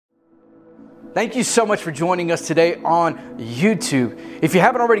Thank you so much for joining us today on YouTube. If you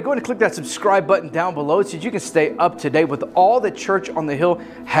haven't already, go ahead and click that subscribe button down below so that you can stay up to date with all that Church on the Hill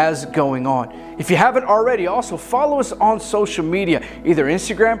has going on. If you haven't already, also follow us on social media, either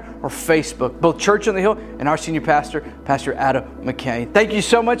Instagram or Facebook, both Church on the Hill and our senior pastor, Pastor Adam McCain. Thank you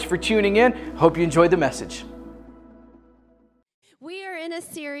so much for tuning in. Hope you enjoyed the message. We are in a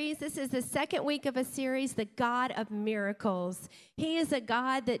series. This is the second week of a series, The God of Miracles. He is a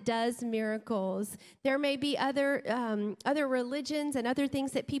God that does miracles. There may be other religions and other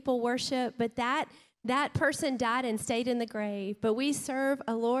things that people worship, but that person died and stayed in the grave. But we serve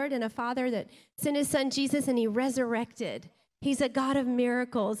a Lord and a Father that sent His Son Jesus, and He resurrected. He's a God of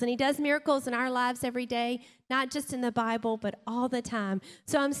miracles, and He does miracles in our lives every day, not just in the Bible, but all the time.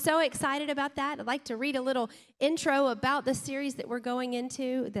 So I'm so excited about that. I'd like to read a little intro about the series that we're going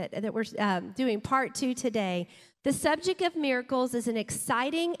into, that we're doing part 2 today. The subject of miracles is an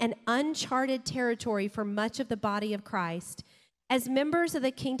exciting and uncharted territory for much of the body of Christ. As members of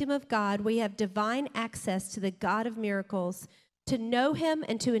the kingdom of God, we have divine access to the God of miracles, to know Him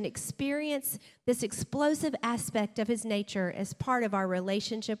and to experience this explosive aspect of His nature as part of our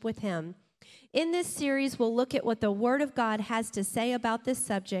relationship with Him. In this series, we'll look at what the Word of God has to say about this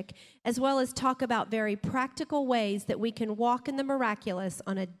subject, as well as talk about very practical ways that we can walk in the miraculous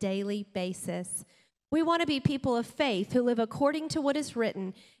on a daily basis. We want to be people of faith who live according to what is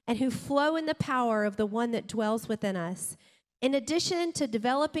written and who flow in the power of the one that dwells within us. In addition to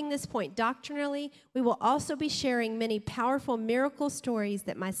developing this point doctrinally, we will also be sharing many powerful miracle stories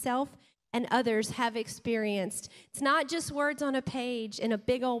that myself and others have experienced. It's not just words on a page in a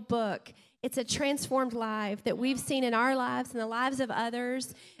big old book. It's a transformed life that we've seen in our lives and the lives of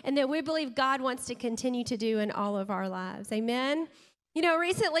others, and that we believe God wants to continue to do in all of our lives. Amen? You know,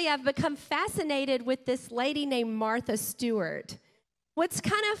 recently I've become fascinated with this lady named Martha Stewart. What's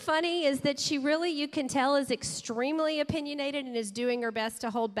kind of funny is that she really, you can tell, is extremely opinionated and is doing her best to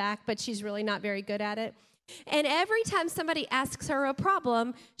hold back, but she's really not very good at it. And every time somebody asks her a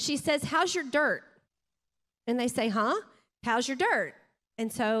problem, she says, "How's your dirt?" And they say, "Huh? How's your dirt?"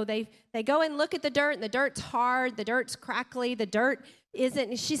 And so they go and look at the dirt, and the dirt's hard, the dirt's crackly, the dirt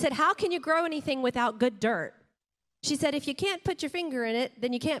isn't. She said, "How can you grow anything without good dirt?" She said, "If you can't put your finger in it,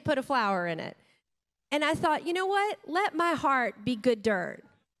 then you can't put a flower in it." And I thought, you know what? Let my heart be good dirt.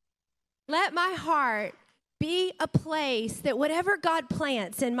 Let my heart be a place that whatever God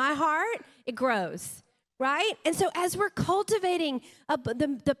plants in my heart, it grows, right? And so as we're cultivating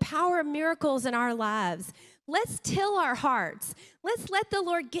the power of miracles in our lives, let's till our hearts. Let's let the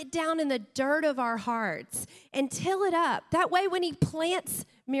Lord get down in the dirt of our hearts and till it up. That way when He plants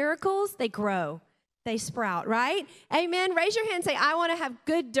miracles, they grow. They sprout, right? Amen. Raise your hand and say, "I want to have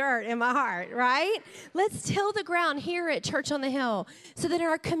good dirt in my heart," right? Let's till the ground here at Church on the Hill so that in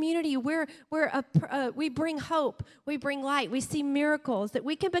our community we bring hope, we bring light, we see miracles, that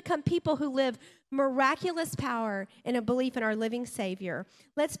we can become people who live miraculous power in a belief in our living Savior.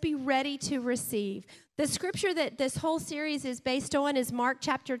 Let's be ready to receive. The scripture that this whole series is based on is Mark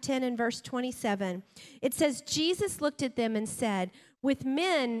chapter 10 and verse 27. It says, "Jesus looked at them and said, 'With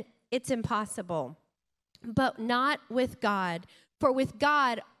men it's impossible, but not with God. For with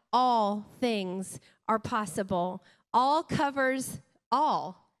God, all things are possible.'" All covers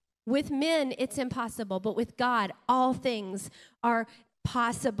all. With men, it's impossible, but with God, all things are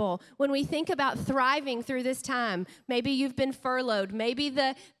possible. When we think about thriving through this time, maybe you've been furloughed, maybe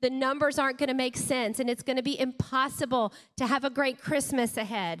the numbers aren't going to make sense, and it's going to be impossible to have a great Christmas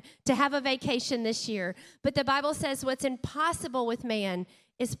ahead, to have a vacation this year. But the Bible says what's impossible with man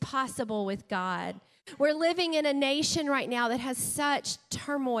is possible with God. We're living in a nation right now that has such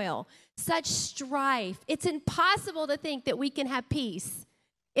turmoil, such strife. It's impossible to think that we can have peace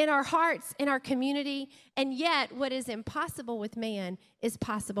in our hearts, in our community, and yet what is impossible with man is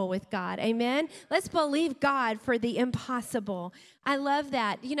possible with God. Amen? Let's believe God for the impossible. I love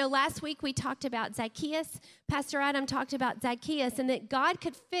that. You know, last week we talked about Zacchaeus. Pastor Adam talked about Zacchaeus, and that God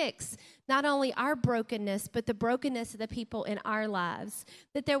could fix not only our brokenness, but the brokenness of the people in our lives.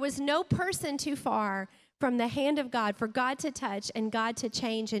 That there was no person too far from the hand of God for God to touch and God to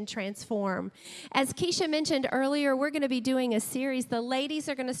change and transform. As Keisha mentioned earlier, we're going to be doing a series. The ladies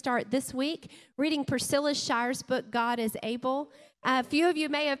are going to start this week reading Priscilla Shire's book, God is Able. A few of you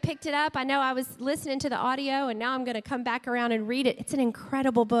may have picked it up. I know I was listening to the audio, and now I'm going to come back around and read it. It's an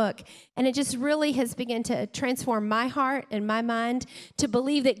incredible book, and it just really has begun to transform my heart and my mind to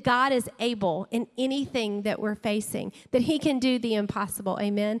believe that God is able in anything that we're facing, that He can do the impossible.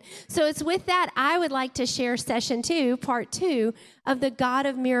 Amen? So it's with that I would like to share session 2, part 2, of the God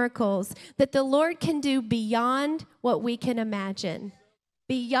of miracles, that the Lord can do beyond what we can imagine.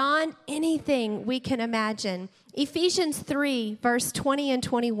 beyond anything we can imagine. Ephesians 3, verse 20 and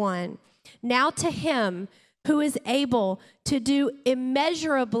 21. Now to him who is able to do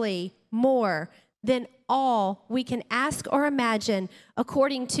immeasurably more than all we can ask or imagine,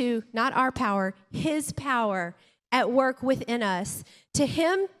 according to, not our power, his power at work within us. To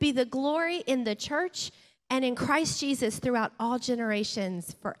him be the glory in the church and in Christ Jesus throughout all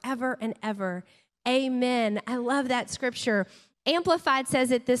generations, forever and ever. Amen. I love that scripture. Amplified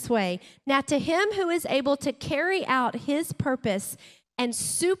says it this way. Now to him who is able to carry out his purpose and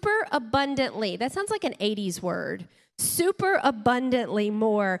super abundantly, that sounds like an 80s word, super abundantly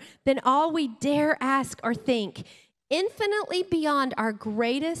more than all we dare ask or think, infinitely beyond our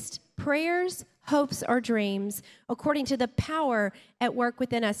greatest prayers, hopes, or dreams, according to the power at work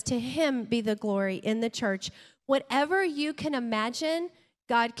within us. To him be the glory in the church. Whatever you can imagine,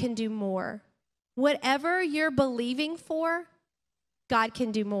 God can do more. Whatever you're believing for, God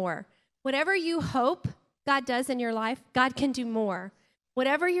can do more. Whatever you hope God does in your life, God can do more.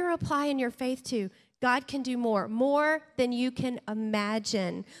 Whatever you're applying your faith to, God can do more than you can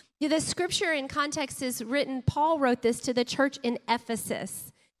imagine. The scripture in context is written, Paul wrote this to the church in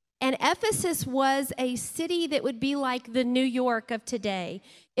Ephesus. And Ephesus was a city that would be like the New York of today.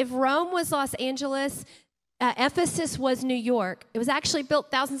 If Rome was Los Angeles, Ephesus was New York. It was actually built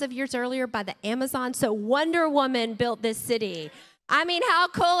thousands of years earlier by the Amazon. So Wonder Woman built this city. I mean, how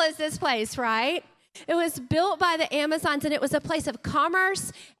cool is this place, right? It was built by the Amazons, and it was a place of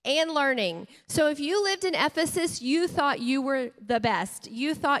commerce and learning. So if you lived in Ephesus, you thought you were the best.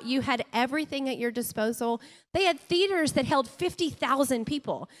 You thought you had everything at your disposal. They had theaters that held 50,000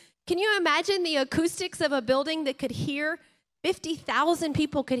 people. Can you imagine the acoustics of a building that could hear 50,000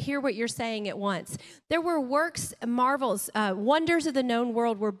 people could hear what you're saying at once? There were works, marvels, wonders of the known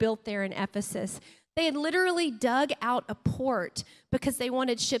world were built there in Ephesus. They had literally dug out a port because they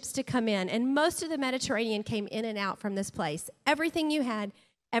wanted ships to come in. And most of the Mediterranean came in and out from this place. Everything you had,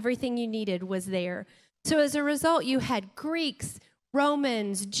 everything you needed was there. So as a result, you had Greeks,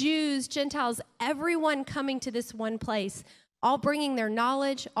 Romans, Jews, Gentiles, everyone coming to this one place, all bringing their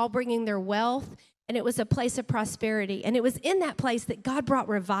knowledge, all bringing their wealth. And it was a place of prosperity. And it was in that place that God brought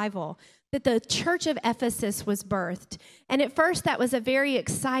revival, that the church of Ephesus was birthed. And at first, that was a very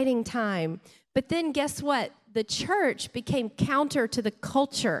exciting time. But then guess what? The church became counter to the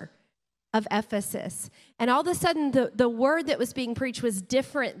culture of Ephesus. And all of a sudden, the word that was being preached was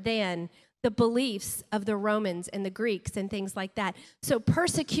different than the beliefs of the Romans and the Greeks and things like that. So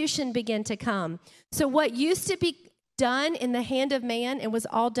persecution began to come. So what used to be done in the hand of man and was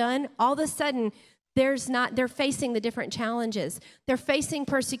all done, all of a sudden, they're facing the different challenges. They're facing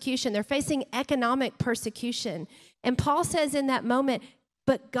persecution. They're facing economic persecution. And Paul says in that moment,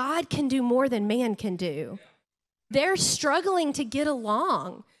 but God can do more than man can do. They're struggling to get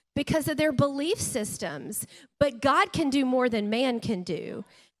along because of their belief systems, but God can do more than man can do.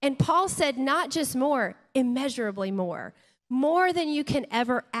 And Paul said, not just more, immeasurably more than you can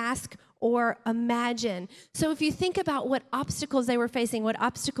ever ask or imagine. So if you think about what obstacles they were facing, what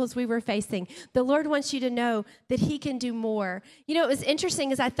obstacles we were facing, the Lord wants you to know that he can do more. You know, it was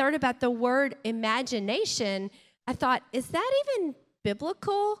interesting as I thought about the word imagination, I thought, is that even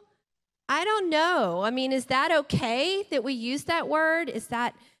biblical? I don't know. I mean, is that okay that we use that word? Is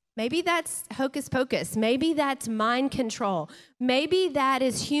that, maybe that's hocus pocus. Maybe that's mind control. Maybe that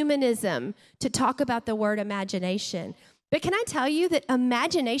is humanism to talk about the word imagination. But can I tell you that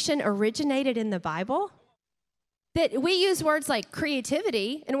imagination originated in the Bible? That we use words like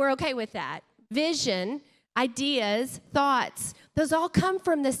creativity, and we're okay with that. Vision, ideas, thoughts, those all come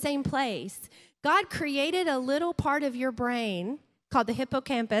from the same place. God created a little part of your brain called the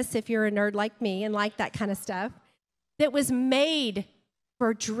hippocampus, if you're a nerd like me and like that kind of stuff, that was made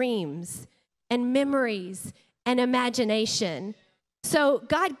for dreams and memories and imagination. So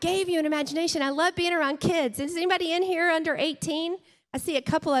God gave you an imagination. I love being around kids. Is anybody in here under 18? I see a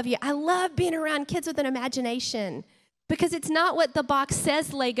couple of you. I love being around kids with an imagination because it's not what the box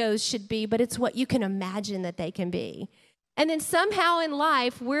says Legos should be, but it's what you can imagine that they can be. And then somehow in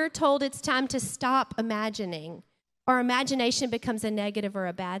life, we're told it's time to stop imagining. Or imagination becomes a negative or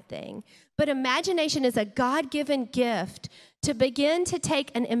a bad thing. But imagination is a God-given gift to begin to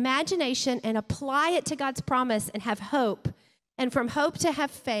take an imagination and apply it to God's promise and have hope. And from hope to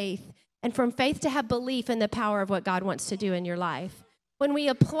have faith. And from faith to have belief in the power of what God wants to do in your life. When we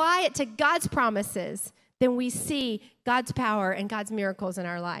apply it to God's promises, then we see God's power and God's miracles in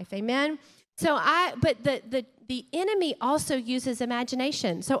our life. Amen? But the enemy also uses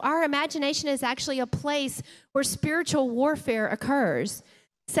imagination. So our imagination is actually a place where spiritual warfare occurs.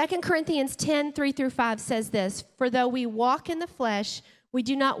 2 Corinthians 10, 3-5 says this, for though we walk in the flesh, We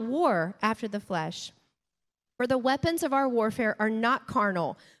do not war after the flesh. For the weapons of our warfare are not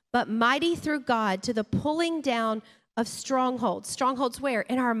carnal, but mighty through God to the pulling down of strongholds. Strongholds where?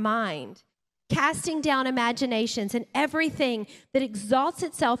 In our mind. Casting down imaginations and everything that exalts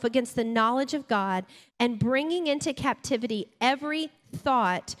itself against the knowledge of God, and bringing into captivity every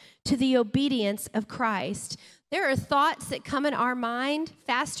thought to the obedience of Christ. There are thoughts that come in our mind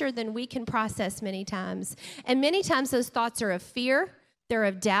faster than we can process many times. And many times those thoughts are of fear, they're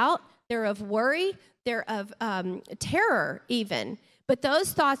of doubt, they're of worry, they're of terror even. But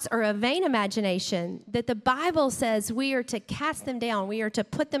those thoughts are a vain imagination that the Bible says we are to cast them down, we are to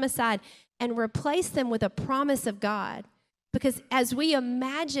put them aside and replace them with a promise of God. Because as we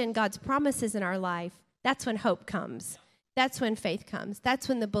imagine God's promises in our life, that's when hope comes. That's when faith comes. That's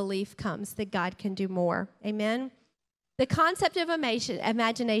when the belief comes that God can do more. Amen? The concept of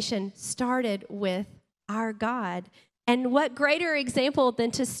imagination started with our God. And what greater example than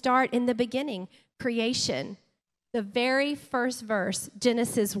to start in the beginning, creation. The very first verse,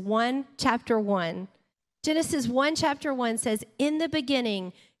 Genesis 1, chapter 1. Genesis 1, chapter 1 says, in the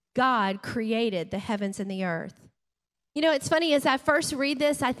beginning, God created the heavens and the earth. You know, it's funny, as I first read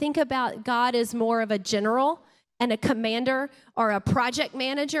this, I think about God as more of a general and a commander or a project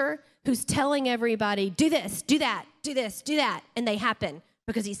manager who's telling everybody, do this, do that, do this, do that, and they happen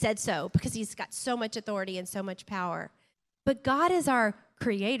because he said so, because he's got so much authority and so much power. But God is our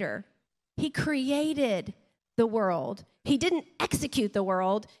creator. He created the world. He didn't execute the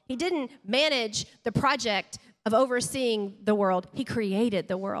world. He didn't manage the project of overseeing the world. He created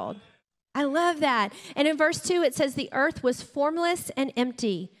the world. I love that. And in verse 2, it says, the earth was formless and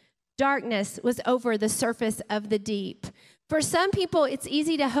empty. Darkness was over the surface of the deep. For some people, it's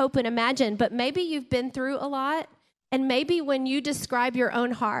easy to hope and imagine, but maybe you've been through a lot. And maybe when you describe your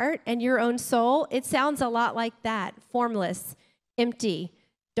own heart and your own soul, it sounds a lot like that. Formless, empty,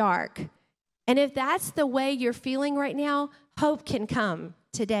 dark. And if that's the way you're feeling right now, hope can come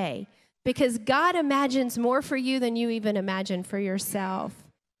today. Because God imagines more for you than you even imagine for yourself.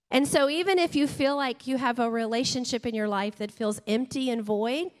 And so even if you feel like you have a relationship in your life that feels empty and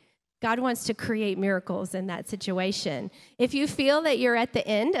void, God wants to create miracles in that situation. If you feel that you're at the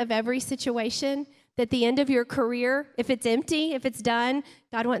end of every situation, at the end of your career, if it's empty, if it's done,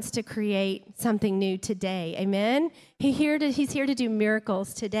 God wants to create something new today. Amen? He's here to do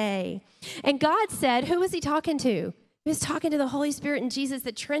miracles today. And God said, who was he talking to? He was talking to the Holy Spirit and Jesus.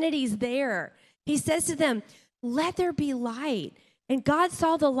 The Trinity's there. He says to them, let there be light. And God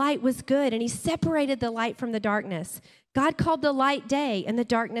saw the light was good, and he separated the light from the darkness. God called the light day and the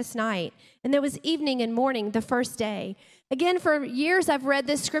darkness night. And there was evening and morning the first day. Again, for years I've read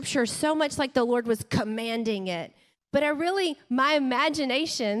this scripture so much like the Lord was commanding it. But my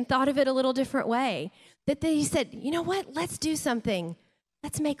imagination thought of it a little different way. That he said, you know what? Let's do something.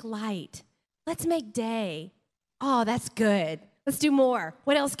 Let's make light. Let's make day. Oh, that's good. Let's do more.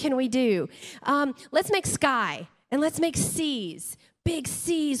 What else can we do? Let's make sky, and let's make seas. Big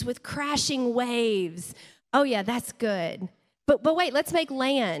seas with crashing waves. Oh, yeah, that's good. But wait, let's make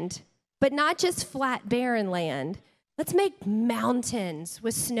land, but not just flat, barren land. Let's make mountains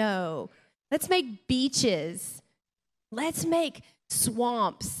with snow. Let's make beaches. Let's make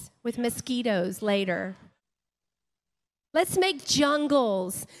swamps with mosquitoes later. Let's make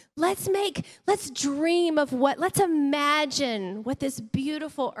jungles. Let's dream of let's imagine what this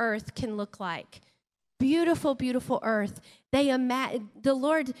beautiful earth can look like. Beautiful, beautiful earth. The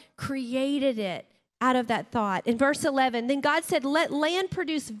Lord created it out of that thought. In verse 11, then God said, let land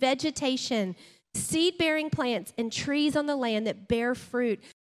produce vegetation, seed-bearing plants, and trees on the land that bear fruit.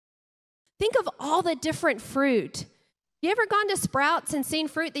 Think of all the different fruit. You ever gone to Sprouts and seen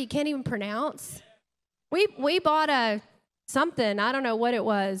fruit that you can't even pronounce? We bought something, I don't know what it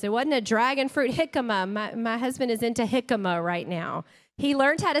was. It wasn't a dragon fruit, jicama. My husband is into jicama right now. He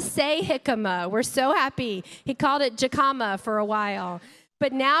learned how to say jicama. We're so happy. He called it jicama for a while.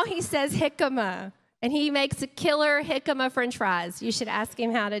 But now he says jicama, and he makes a killer jicama french fries. You should ask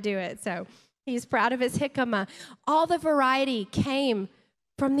him how to do it. So he's proud of his jicama. All the variety came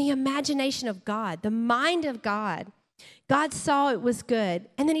from the imagination of God, the mind of God. God saw it was good.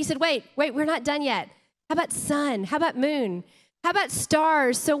 And then he said, wait, we're not done yet. How about sun? How about moon? How about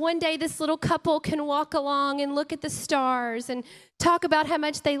stars? So one day this little couple can walk along and look at the stars and talk about how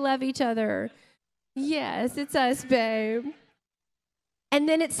much they love each other. Yes, it's us, babe. And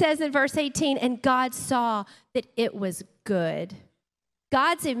then it says in verse 18, and God saw that it was good.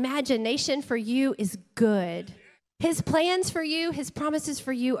 God's imagination for you is good. His plans for you, his promises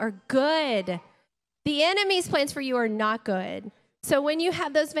for you are good. The enemy's plans for you are not good. So when you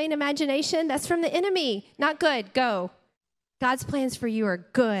have those vain imagination, that's from the enemy. Not good. Go. God's plans for you are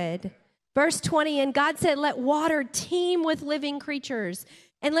good. Verse 20, and God said, let water teem with living creatures,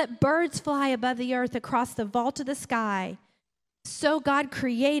 and let birds fly above the earth across the vault of the sky. So God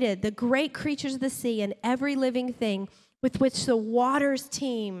created the great creatures of the sea and every living thing with which the waters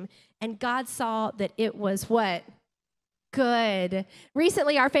teem. And God saw that it was what? Good.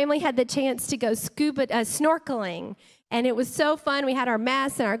 Recently, our family had the chance to go snorkeling. And it was so fun. We had our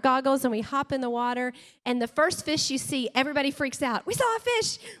masks and our goggles, and we hop in the water. And the first fish you see, everybody freaks out. We saw a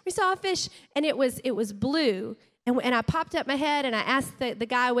fish. We saw a fish. And it was blue. And I popped up my head, and I asked the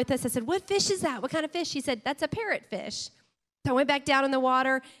guy with us, I said, what fish is that? What kind of fish? He said, that's a parrotfish. So I went back down in the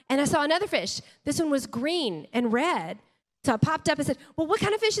water, and I saw another fish. This one was green and red. So I popped up and said, well, what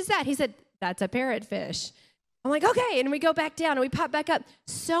kind of fish is that? He said, that's a parrotfish. I'm like, okay, and we go back down, and we pop back up.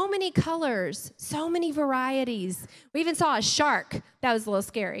 So many colors, so many varieties. We even saw a shark. That was a little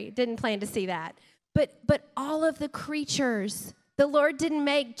scary. Didn't plan to see that. But all of the creatures, the Lord didn't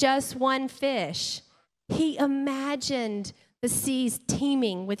make just one fish. He imagined the seas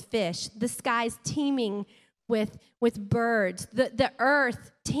teeming with fish, the skies teeming with birds, the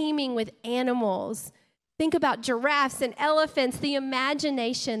earth teeming with animals. Think about giraffes and elephants, the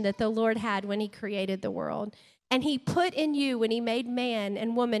imagination that the Lord had when he created the world. And he put in you, when he made man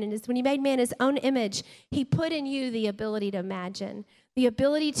and woman, and when he made man his own image, he put in you the ability to imagine, the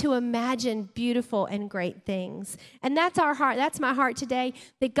ability to imagine beautiful and great things. And that's our heart. That's my heart today,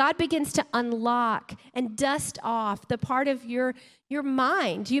 that God begins to unlock and dust off the part of your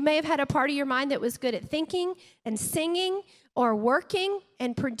mind. You may have had a part of your mind that was good at thinking and singing or working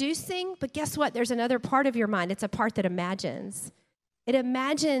and producing, but guess what? There's another part of your mind. It's a part that imagines. It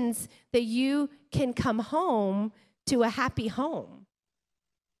imagines that you can come home to a happy home.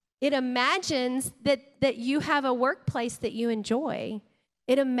 It imagines that you have a workplace that you enjoy.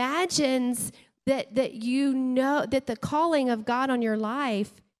 It imagines that you know that the calling of God on your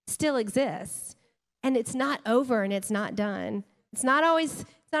life still exists, and it's not over and it's not done. It's not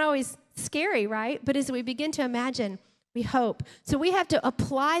always scary, right? But as we begin to imagine, we hope. So we have to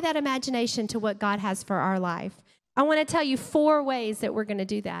apply that imagination to what God has for our life. I want to tell you 4 ways that we're going to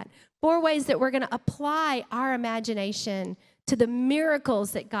do that. 4 ways that we're going to apply our imagination to the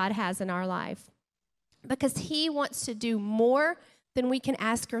miracles that God has in our life. Because he wants to do more than we can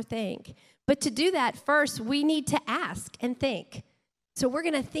ask or think. But to do that, first, we need to ask and think. So we're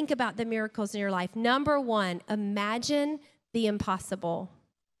going to think about the miracles in your life. Number 1, imagine the impossible.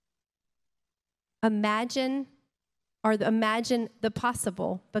 Imagine the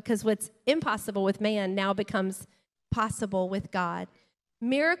possible, because what's impossible with man now becomes possible with God.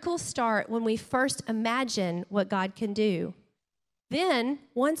 Miracles start when we first imagine what God can do. Then,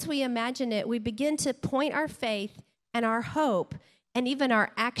 once we imagine it, we begin to point our faith and our hope and even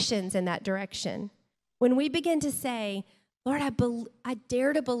our actions in that direction. When we begin to say, Lord, I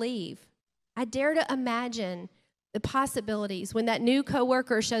dare to believe. I dare to imagine the possibilities. When that new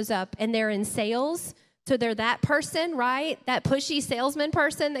coworker shows up and they're in sales, so they're that person, right? That pushy salesman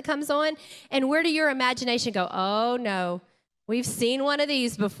person that comes on. And where do your imagination go? Oh, no, we've seen one of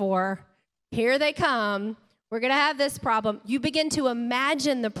these before. Here they come. We're going to have this problem. You begin to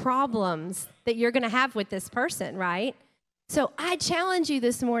imagine the problems that you're going to have with this person, right? So I challenge you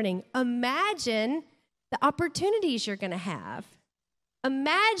this morning, imagine the opportunities you're going to have.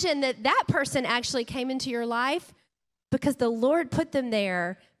 Imagine that person actually came into your life because the Lord put them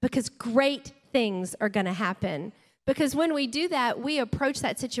there, because great things are going to happen. Because when we do that, we approach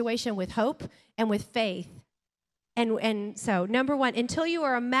that situation with hope and with faith. And so, number 1, until you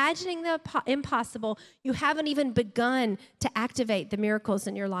are imagining the impossible, you haven't even begun to activate the miracles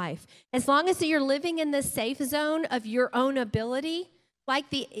in your life. As long as you're living in the safe zone of your own ability, like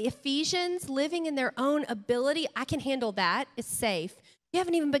the Ephesians living in their own ability, I can handle that, it's safe. You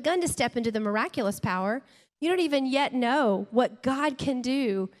haven't even begun to step into the miraculous power. You don't even yet know what God can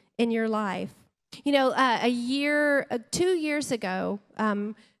do in your life. You know, 2 years ago,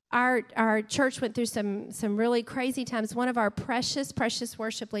 our church went through some really crazy times. One of our precious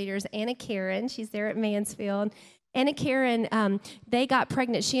worship leaders, Anna Karen, she's there at Mansfield. Anna Karen, they got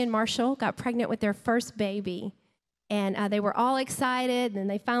pregnant. She and Marshall got pregnant with their first baby. And they were all excited, and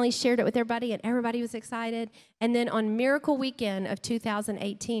they finally shared it with everybody, and everybody was excited. And then on Miracle Weekend of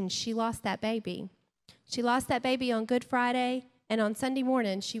 2018, she lost that baby. She lost that baby on Good Friday, and on Sunday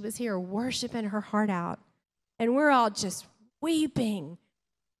morning, she was here worshiping her heart out. And we're all just weeping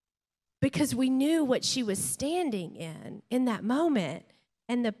because we knew what she was standing in that moment,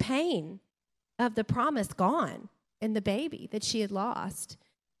 and the pain of the promise gone in the baby that she had lost.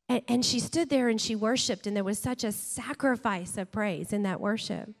 And she stood there and she worshiped, and there was such a sacrifice of praise in that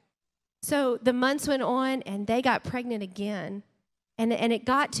worship. So the months went on, and they got pregnant again. And it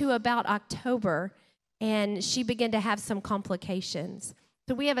got to about October, and she began to have some complications.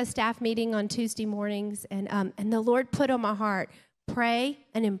 So we have a staff meeting on Tuesday mornings, and the Lord put on my heart, pray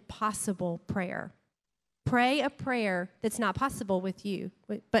an impossible prayer. Pray a prayer that's not possible with you,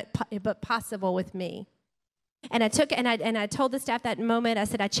 but possible with me. And I told the staff that moment. I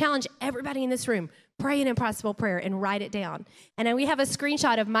said, I challenge everybody in this room, pray an impossible prayer and write it down. And then we have a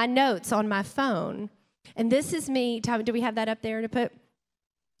screenshot of my notes on my phone. And this is me. Do we have that up there to put?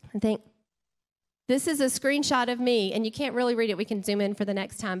 I think this is a screenshot of me, and you can't really read it. We can zoom in for the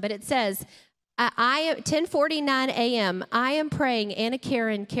next time. But it says, 10:49 a.m., I am praying Anna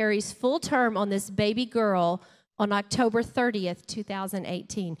Karen carries full term on this baby girl on October 30th,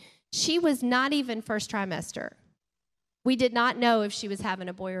 2018. She was not even first trimester. We did not know if she was having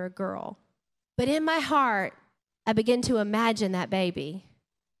a boy or a girl. But in my heart, I began to imagine that baby.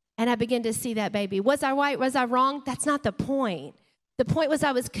 And I began to see that baby. Was I right? Was I wrong? That's not the point. The point was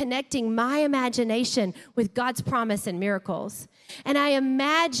I was connecting my imagination with God's promise and miracles. And I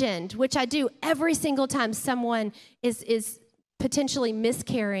imagined, which I do every single time someone is potentially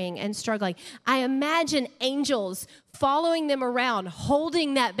miscarrying and struggling. I imagine angels following them around,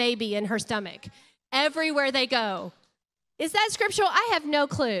 holding that baby in her stomach everywhere they go. Is that scriptural? I have no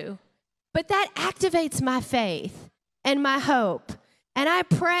clue. But that activates my faith and my hope. And I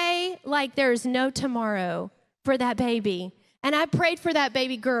pray like there's no tomorrow for that baby. And I prayed for that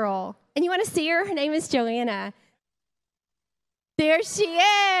baby girl. And you want to see her? Her name is Joanna. There she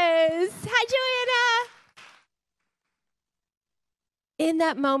is. Hi, Joanna. In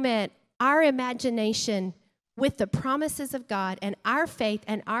that moment, our imagination with the promises of God and our faith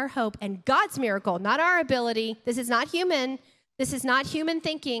and our hope and God's miracle, not our ability. This is not human. This is not human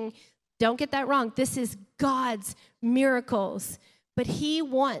thinking. Don't get that wrong. This is God's miracles. But he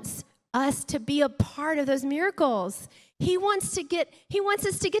wants us to be a part of those miracles. He wants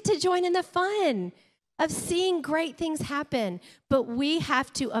us to get to join in the fun of seeing great things happen. But we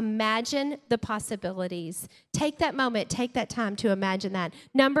have to imagine the possibilities. Take that moment, take that time to imagine that.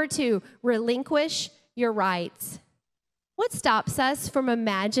 Number 2, relinquish your rights. What stops us from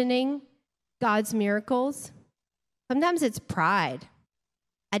imagining God's miracles? Sometimes it's pride.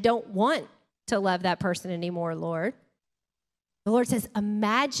 I don't want to love that person anymore, Lord. The Lord says,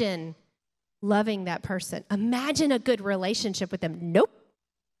 imagine loving that person. Imagine a good relationship with them. Nope.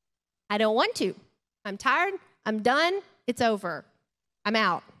 I don't want to. I'm tired. I'm done. It's over. I'm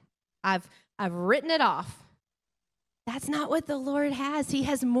out. I've written it off. That's not what the Lord has. He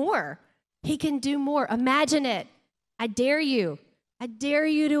has more. He can do more. Imagine it. I dare you. I dare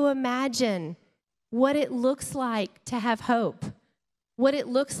you to imagine what it looks like to have hope, what it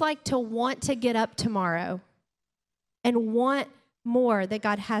looks like to want to get up tomorrow and want more that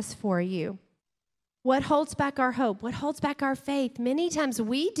God has for you. What holds back our hope? What holds back our faith? Many times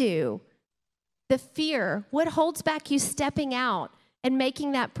we do. The fear. What holds back you stepping out and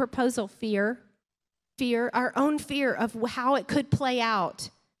making that proposal? Fear, our own fear of how it could play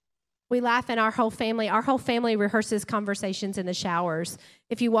out. We laugh in our whole family rehearses conversations in the showers.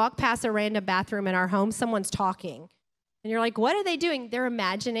 If you walk past a random bathroom in our home, someone's talking. And you're like, what are they doing? They're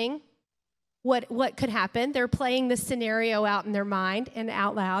imagining what could happen. They're playing the scenario out in their mind and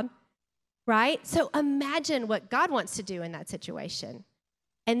out loud, right? So imagine what God wants to do in that situation.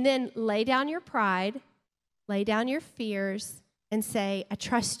 And then lay down your pride, lay down your fears, and say, I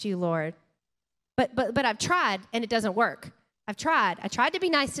trust you, Lord. But I've tried, and it doesn't work. I've tried. I tried to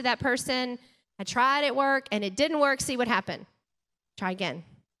be nice to that person. I tried at work, and it didn't work. See what happened. Try again.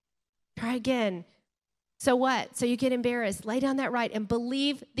 Try again. So what? So you get embarrassed. Lay down that right and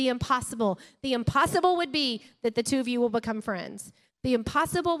believe the impossible. The impossible would be that the two of you will become friends. The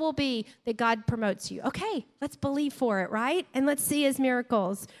impossible will be that God promotes you. Okay, let's believe for it, right? And let's see his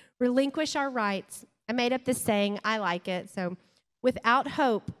miracles. Relinquish our rights. I made up this saying. I like it. So without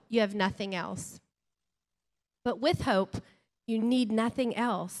hope, you have nothing else. But with hope, you need nothing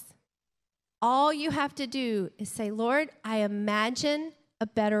else. All you have to do is say, Lord, I imagine a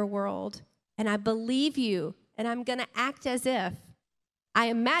better world, and I believe you, and I'm going to act as if. I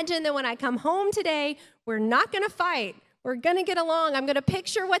imagine that when I come home today, we're not going to fight. We're going to get along. I'm going to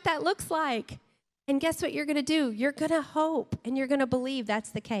picture what that looks like. And guess what you're going to do? You're going to hope, and you're going to believe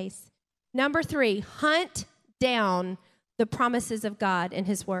that's the case. Number 3, hunt down the promises of God in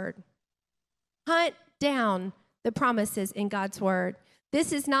his word. Hunt down the promises in God's word.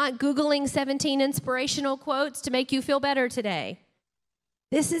 This is not Googling 17 inspirational quotes to make you feel better today.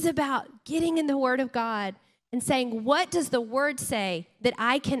 This is about getting in the word of God and saying, what does the word say that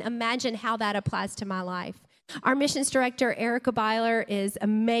I can imagine how that applies to my life? Our missions director, Erica Byler, is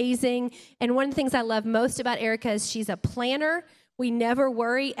amazing. And one of the things I love most about Erica is she's a planner. We never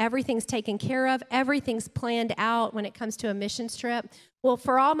worry. Everything's taken care of. Everything's planned out when it comes to a missions trip. Well,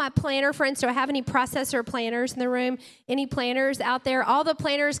 for all my planner friends, do I have any processor planners in the room? Any planners out there? All the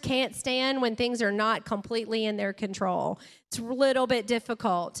planners can't stand when things are not completely in their control. It's a little bit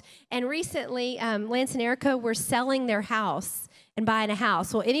difficult. And recently, Lance and Erica were selling their house and buying a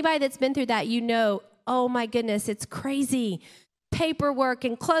house. Well, anybody that's been through that, you know, oh my goodness, it's crazy. Paperwork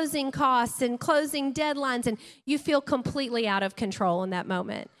and closing costs and closing deadlines, and you feel completely out of control in that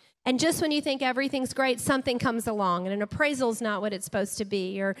moment. And just when you think everything's great, something comes along, and an appraisal's not what it's supposed to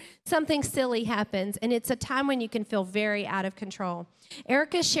be, or something silly happens, and it's a time when you can feel very out of control.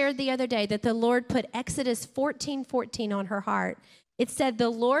 Erica shared the other day that the Lord put Exodus 14:14 on her heart. It said, "The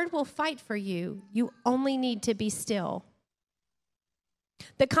Lord will fight for you. You only need to be still."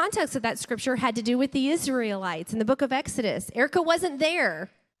 The context of that scripture had to do with the Israelites in the book of Exodus. Erica wasn't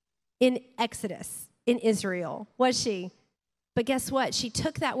there in Exodus, in Israel, was she? But guess what? She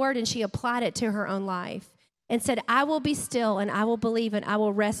took that word and she applied it to her own life and said, I will be still and I will believe and I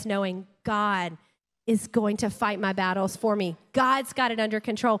will rest knowing God is going to fight my battles for me. God's got it under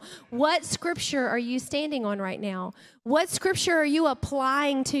control. What scripture are you standing on right now? What scripture are you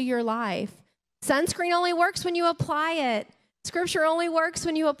applying to your life? Sunscreen only works when you apply it. Scripture only works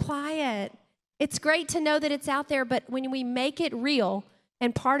when you apply it. It's great to know that it's out there, but when we make it real,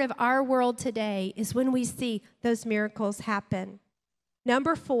 and part of our world today is when we see those miracles happen.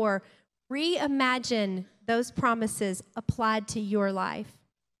 Number 4, reimagine those promises applied to your life.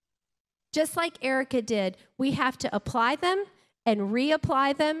 Just like Erica did, we have to apply them and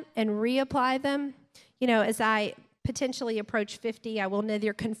reapply them and reapply them. You know, as I potentially approach 50, I will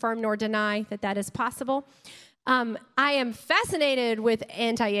neither confirm nor deny that that is possible. I am fascinated with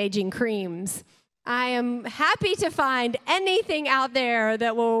anti-aging creams. I am happy to find anything out there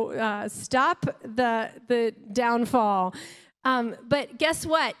that will stop the downfall. But guess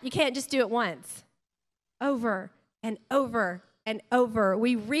what? You can't just do it once. Over and over and over.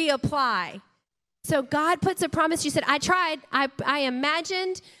 We reapply. So God puts a promise. You said, I tried. I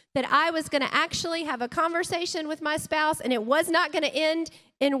imagined that I was going to actually have a conversation with my spouse, and it was not going to end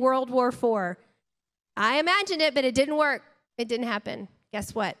in World War IV. I imagined it, but it didn't work. It didn't happen.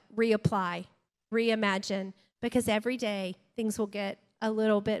 Guess what? Reapply. Reimagine, because every day things will get a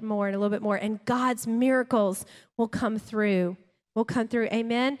little bit more and a little bit more, and God's miracles will come through.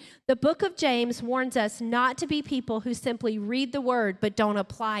 Amen. The book of James warns us not to be people who simply read the word but don't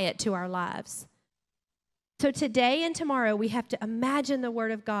apply it to our lives. So today and tomorrow we have to imagine the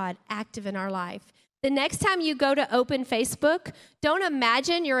word of God active in our life. The next time you go to open Facebook, don't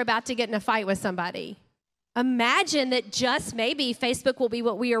imagine you're about to get in a fight with somebody. Imagine that just maybe Facebook will be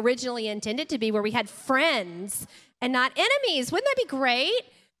what we originally intended to be, where we had friends and not enemies. Wouldn't that be great?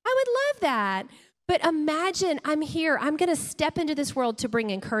 I would love that. But imagine I'm here. I'm going to step into this world to bring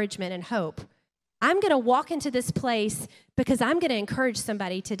encouragement and hope. I'm going to walk into this place because I'm going to encourage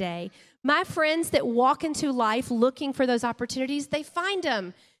somebody today. My friends that walk into life looking for those opportunities, they find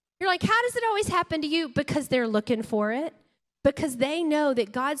them. You're like, how does it always happen to you? Because they're looking for it. Because they know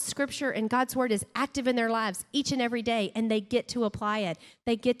that God's scripture and God's word is active in their lives each and every day, and they get to apply it.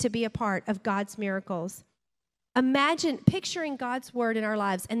 They get to be a part of God's miracles. Imagine picturing God's word in our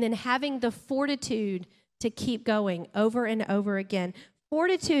lives and then having the fortitude to keep going over and over again.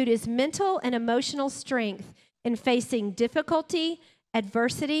 Fortitude is mental and emotional strength in facing difficulty,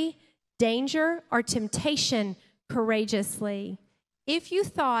 adversity, danger, or temptation courageously. If you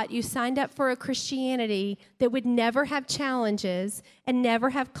thought you signed up for a Christianity that would never have challenges and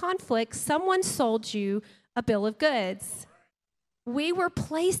never have conflicts, someone sold you a bill of goods. We were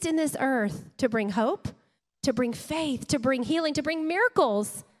placed in this earth to bring hope, to bring faith, to bring healing, to bring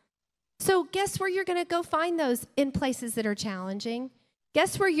miracles. So guess where you're going to go find those in places that are challenging?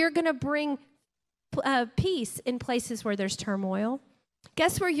 Guess where you're going to bring peace in places where there's turmoil?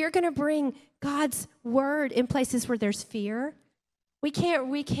 Guess where you're going to bring God's word in places where there's fear? We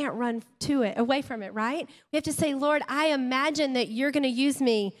can't run to it, away from it, right? We have to say, Lord, I imagine that you're going to use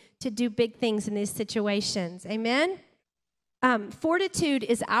me to do big things in these situations. Amen? Fortitude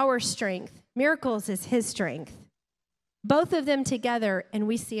is our strength. Miracles is his strength. Both of them together, and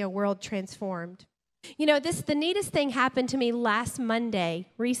we see a world transformed. You know, the neatest thing happened to me last Monday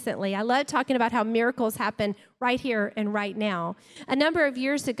recently. I love talking about how miracles happen right here and right now. A number of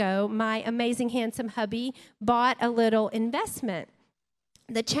years ago, my amazing, handsome hubby bought a little investment.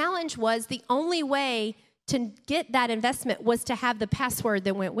 The challenge was the only way to get that investment was to have the password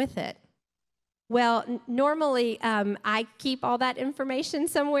that went with it. Well, normally I keep all that information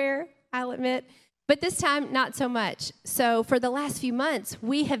somewhere, I'll admit. But this time, not so much. So for the last few months,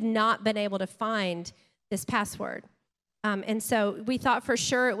 we have not been able to find this password. And so we thought for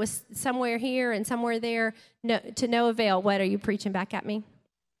sure it was somewhere here and somewhere there, to no avail. What, are you preaching back at me?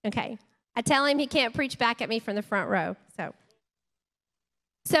 Okay. I tell him he can't preach back at me from the front row.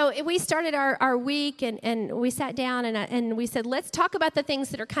 So we started our week, and we sat down, and we said, let's talk about the things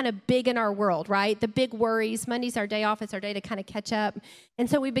that are kind of big in our world, right? The big worries. Monday's our day off. It's our day to kind of catch up. And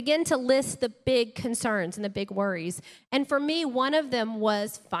so we began to list the big concerns and the big worries. And for me, one of them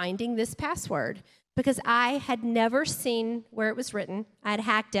was finding this password, because I had never seen where it was written. I had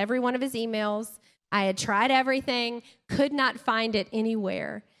hacked every one of his emails. I had tried everything, could not find it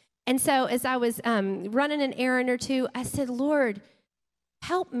anywhere. And so as I was running an errand or two, I said, Lord,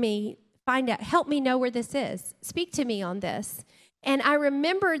 help me find out. Help me know where this is. Speak to me on this. And I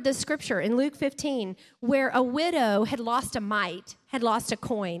remembered the scripture in Luke 15 where a widow had lost a mite, had lost a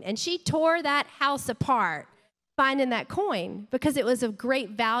coin, and she tore that house apart finding that coin because it was of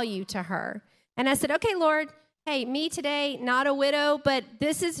great value to her. And I said, okay, Lord, hey, me today, not a widow, but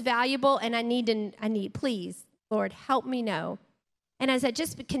this is valuable, and I need, please, Lord, help me know. And as I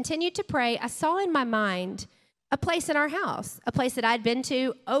just continued to pray, I saw in my mind a place in our house, a place that I'd been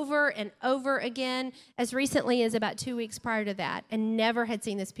to over and over again as recently as about 2 weeks prior to that, and never had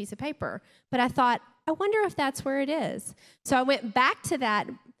seen this piece of paper. But I thought, I wonder if that's where it is. So I went back to that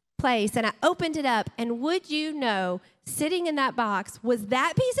place, and I opened it up, and would you know, sitting in that box was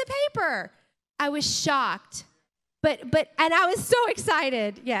that piece of paper. I was shocked, and I was so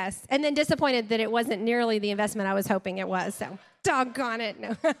excited, yes, and then disappointed that it wasn't nearly the investment I was hoping it was, so doggone it,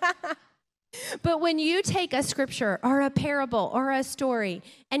 no. But when you take a scripture or a parable or a story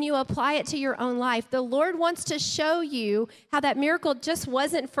and you apply it to your own life, the Lord wants to show you how that miracle just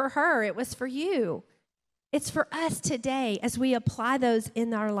wasn't for her, it was for you. It's for us today as we apply those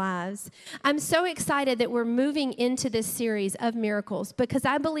in our lives. I'm so excited that we're moving into this series of miracles, because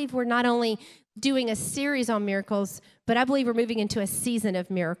I believe we're not only doing a series on miracles, but I believe we're moving into a season of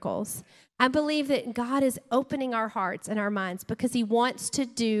miracles. I believe that God is opening our hearts and our minds because he wants to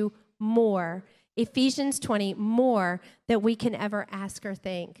do more. Ephesians 20, more that we can ever ask or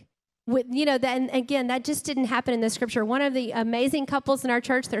think. That just didn't happen in the scripture. One of the amazing couples in our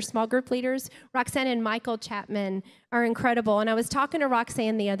church, they're small group leaders, Roxanne and Michael Chapman, are incredible. And I was talking to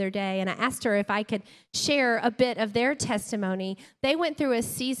Roxanne the other day, and I asked her if I could share a bit of their testimony. They went through a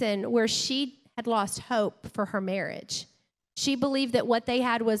season where she had lost hope for her marriage. She believed that what they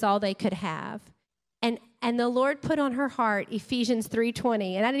had was all they could have. And the Lord put on her heart Ephesians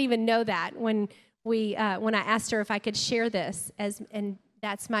 3:20, and I didn't even know that when I asked her if I could share this, and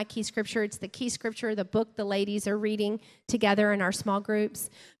that's my key scripture. It's the key scripture, the book the ladies are reading together in our small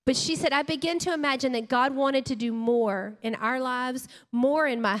groups. But she said, I began to imagine that God wanted to do more in our lives, more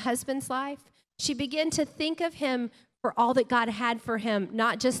in my husband's life. She began to think of him for all that God had for him,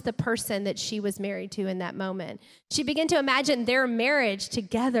 not just the person that she was married to in that moment. She began to imagine their marriage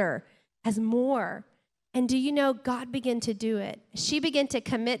together as more. And do you know, God began to do it. She began to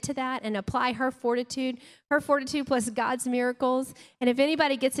commit to that and apply her fortitude plus God's miracles. And if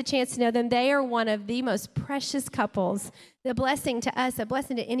anybody gets a chance to know them, they are one of the most precious couples. The blessing to us, a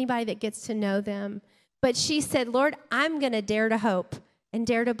blessing to anybody that gets to know them. But she said, Lord, I'm going to dare to hope and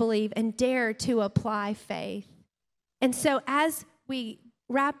dare to believe and dare to apply faith. And so as we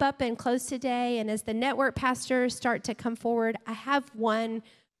wrap up and close today, and as the network pastors start to come forward, I have one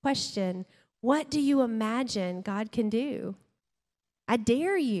question. What do you imagine God can do? I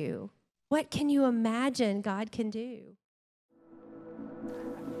dare you. What can you imagine God can do?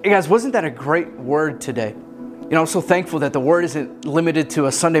 Hey guys, wasn't that a great word today? I'm so thankful that the word isn't limited to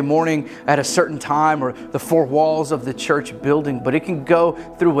a Sunday morning at a certain time or the four walls of the church building, but it can go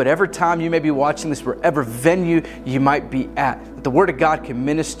through whatever time you may be watching this, wherever venue you might be at. The word of God can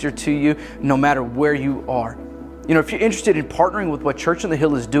minister to you no matter where you are. If you're interested in partnering with what Church on the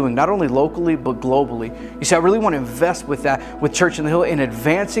Hill is doing, not only locally, but globally, you say, I really want to invest with Church on the Hill in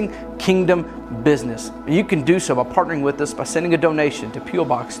advancing kingdom business. And you can do so by partnering with us by sending a donation to P.O.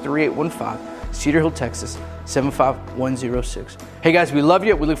 Box 3815, Cedar Hill, Texas, 75106. Hey guys, we love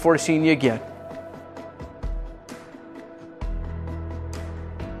you. We look forward to seeing you again.